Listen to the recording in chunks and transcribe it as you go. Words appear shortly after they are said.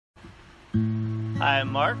Hi, I'm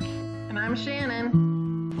Mark. And I'm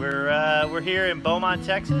Shannon. We're here in Beaumont,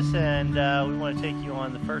 Texas, and we want to take you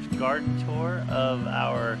on the first garden tour of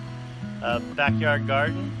our backyard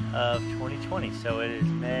garden of 2020. So it is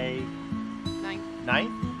May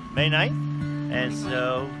 9th? May 9th, and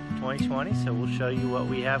so 2020. So we'll show you what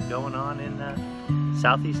we have going on in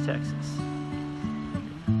Southeast Texas.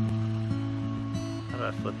 How do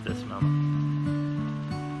I flip this, Mama?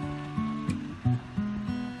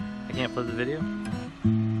 I can't flip the video?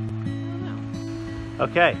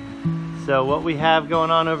 Okay, so what we have going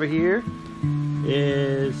on over here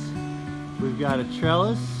is we've got a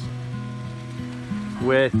trellis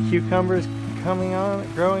with cucumbers growing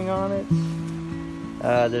on it.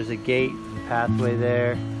 There's a gate and pathway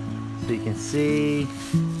there, so you can see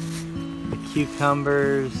the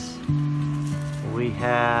cucumbers. We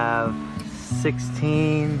have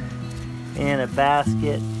 16 in a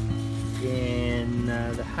basket in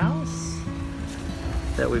the house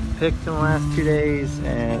that we've picked in the last 2 days,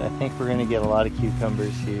 and I think we're gonna get a lot of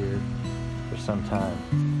cucumbers here for some time.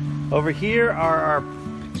 Over here are our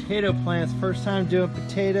potato plants. First time doing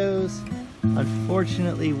potatoes.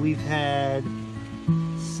 Unfortunately, we've had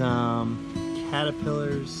some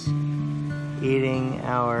caterpillars eating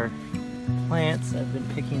our plants. I've been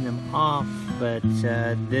picking them off, but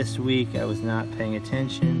this week I was not paying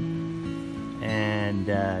attention, and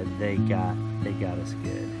they got us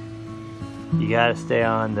good. You gotta stay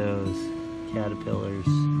on those caterpillars.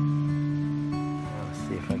 Let's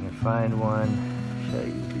see if I can find one. Show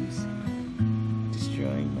you who's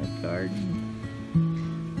destroying my garden.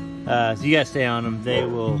 So you gotta stay on them. They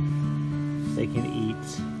can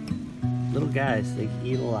eat. Little guys, they can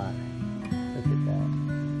eat a lot. Look at that.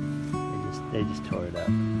 They just tore it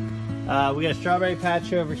up. We got a strawberry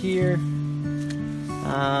patch over here.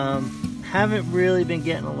 Haven't really been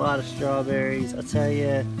getting a lot of strawberries. I'll tell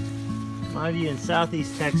you, a lot of you in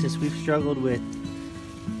Southeast Texas, we've struggled with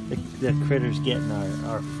the critters getting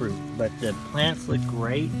our fruit, but the plants look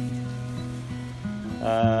great.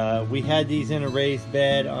 We had these in a raised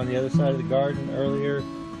bed on the other side of the garden earlier,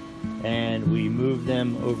 and we moved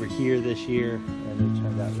them over here this year, and they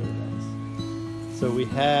turned out really nice. So we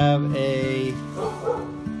have a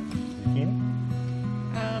zucchini?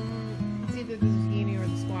 It's either the zucchini or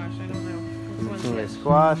the squash. I don't know. Which one's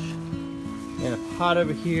Squash. And a pot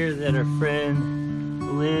over here that our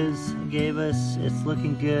friend Liz gave us. It's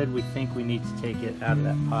looking good. We think we need to take it out of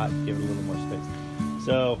that pot, give it a little more space.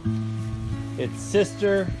 So its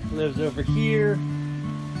sister lives over here.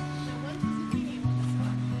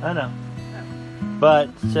 I know. But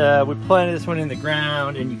we planted this one in the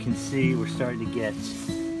ground, and you can see we're starting to get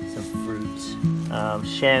some fruit.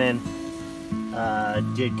 Shannon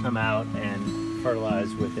did come out and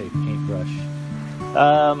fertilize with a paintbrush.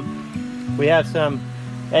 We have some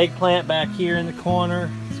eggplant back here in the corner.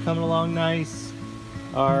 It's coming along nice.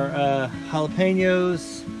 Our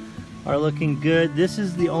jalapenos are looking good. This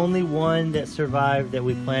is the only one that survived that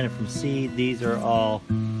we planted from seed. These are all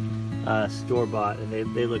store-bought, and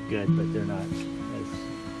they look good, but they're not as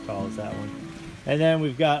tall as that one. And then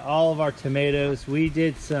we've got all of our tomatoes. We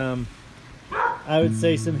did some, I would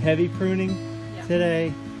say, some heavy pruning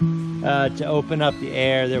today. To open up the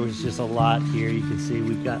air. There was just a lot here. You can see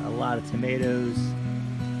we've got a lot of tomatoes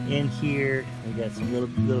in here. We got some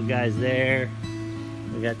little guys there.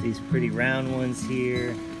 We got these pretty round ones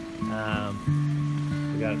here. We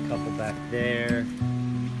got a couple back there.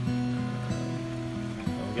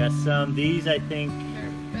 We got some. These, I think,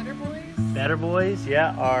 They're Better Boys. Better Boys,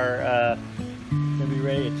 yeah, are gonna be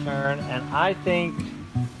ready to turn. And I think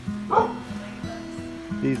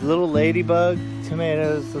these little ladybug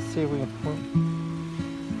tomatoes, let's see if we can point.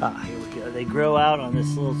 Here we go. They grow out on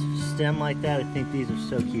this little stem like that. I think these are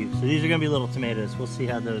so cute. So these are gonna be little tomatoes. We'll see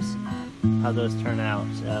how those turn out.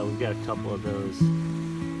 We've got a couple of those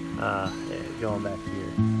going back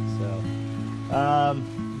here. So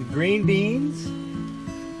the green beans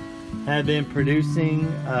have been producing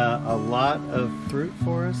a lot of fruit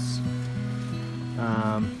for us.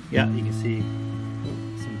 Yeah, you can see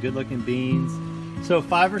some good looking beans. So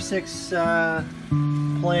 5 or 6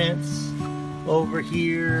 plants over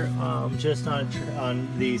here, just on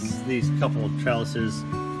these couple of trellises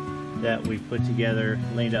that we put together,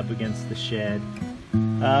 leaned up against the shed.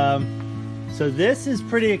 So this is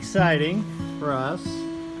pretty exciting for us.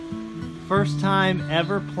 First time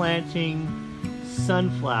ever planting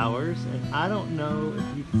sunflowers, and I don't know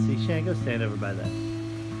if you can see. Shan, go stand over by that.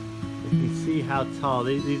 You can see how tall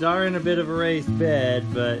these are in a bit of a raised bed,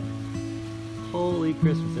 but holy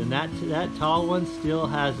Christmas. And that tall one still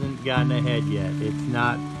hasn't gotten ahead yet. It's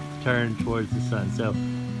not turned towards the sun. So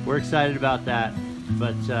we're excited about that.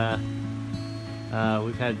 But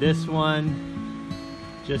We've had this one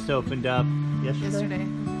just opened up yesterday.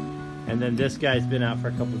 And then this guy's been out for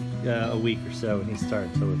a week or so, and he's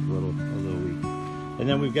starting to look a little weak. And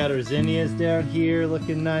then we've got our zinnias down here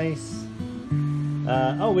looking nice.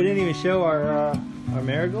 Oh, we didn't even show our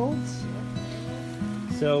marigolds.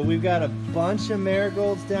 So we've got a bunch of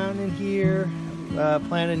marigolds down in here,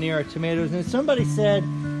 planted near our tomatoes. And somebody said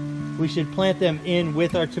we should plant them in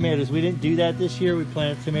with our tomatoes. We didn't do that this year. We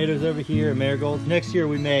planted tomatoes over here and marigolds. Next year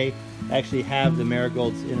we may actually have the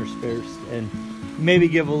marigolds interspersed and maybe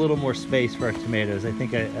give a little more space for our tomatoes. I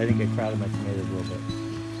think I crowded my tomatoes a little bit.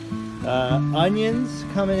 Onions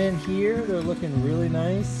coming in here. They're looking really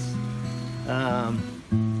nice. Down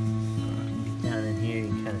in here you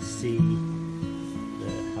can kind of see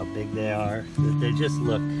how big they are. They just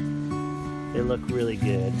look really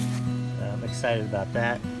good. I'm excited about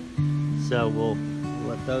that. So we'll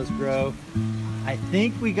let those grow. I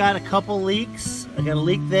think we got a couple leeks. I got a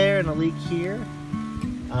leek there and a leek here.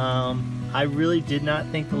 I really did not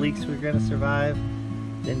think the leeks were going to survive.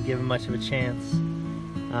 Didn't give them much of a chance.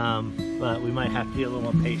 But we might have to be a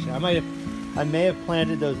little more patient. I may have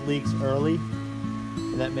planted those leeks early,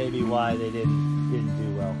 and that may be why they didn't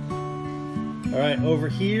do well. All right, over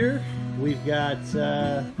here we've got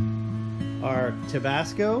our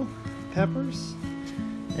Tabasco peppers,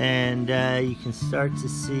 and you can start to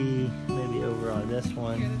see maybe over on this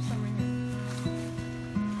one. Yeah, there's some right here.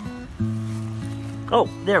 Oh,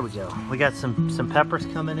 there we go. We got some peppers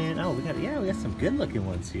coming in. Oh, we got some good looking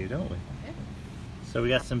ones here, don't we? Yeah. So we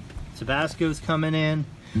got some Tabascos coming in.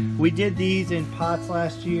 We did these in pots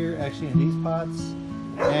last year, actually in these pots,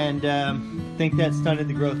 and think that stunted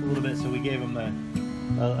the growth a little bit, so we gave them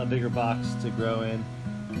a bigger box to grow in.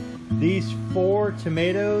 These 4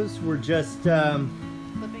 tomatoes were just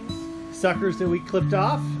Clippings. suckers that we clipped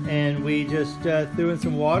off, and we just threw in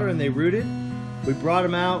some water and they rooted. We brought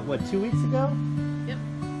them out, what, 2 weeks ago? Yep.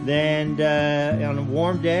 Then on a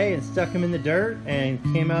warm day and stuck them in the dirt and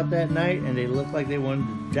came out that night, and they looked like they wanted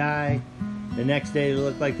to die. The next day they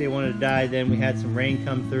looked like they wanted to die. Then we had some rain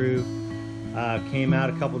come through, came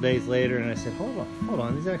out a couple days later, and I said, hold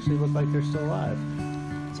on, these actually look like they're still alive.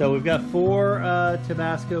 So we've got 4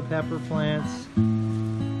 Tabasco pepper plants,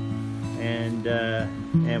 and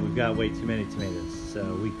we've got way too many tomatoes, so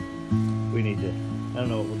we need to, I don't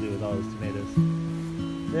know what we'll do with all these tomatoes.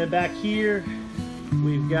 Then back here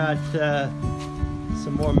we've got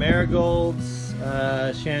some more marigolds.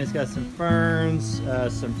 Shannon's got some ferns,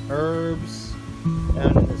 some herbs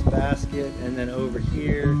down in this basket, and then over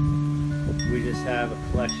here we just have a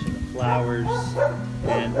collection of flowers.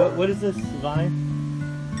 And what is this, vine?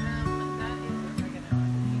 That is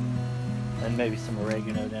oregano. And maybe some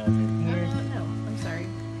oregano down in here. No, I'm sorry.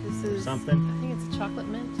 This is something? I think it's a chocolate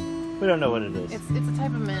mint. We don't know what it is. It's a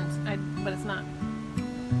type of mint, but it's not.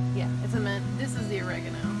 Yeah, it's a mint. This is the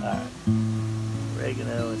oregano. Alright.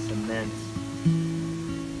 Oregano and some mint.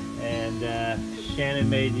 And Shannon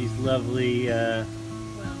made these lovely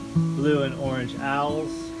blue and orange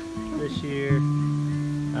owls this year.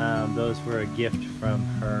 Those were a gift from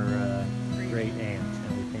her great aunt,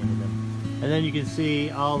 and we painted them. And then you can see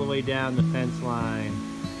all the way down the fence line,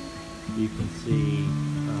 you can see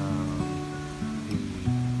the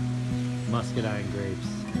muscadine grapes.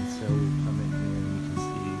 And so we come in here and you can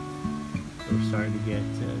see we're starting to get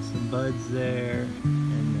some buds there.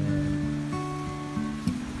 And then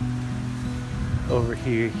over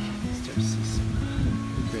here you can start to see some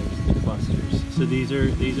grapes and clusters. So these are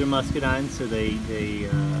muscadines, so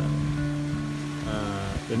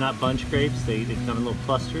they're not bunch grapes. They come in little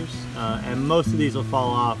clusters, and most of these will fall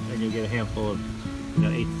off, and you'll get a handful of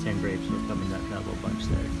 8 to 10 grapes will come in that little bunch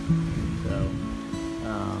there. So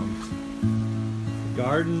the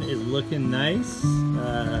garden is looking nice.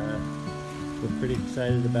 We're pretty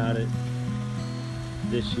excited about it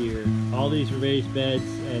this year. All these raised beds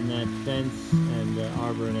and that fence and the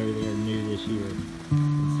arbor and everything are new this year,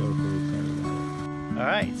 and so we're pretty excited about it. All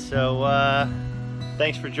right, so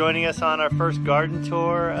thanks for joining us on our first garden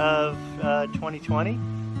tour of 2020.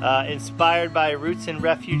 Inspired by Roots and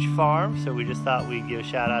Refuge Farm, so we just thought we'd give a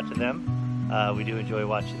shout out to them. We do enjoy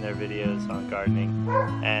watching their videos on gardening,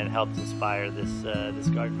 and helped inspire this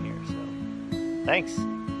garden here. So, thanks.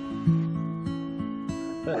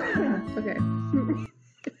 Okay.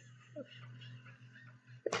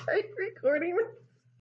 Are you recording?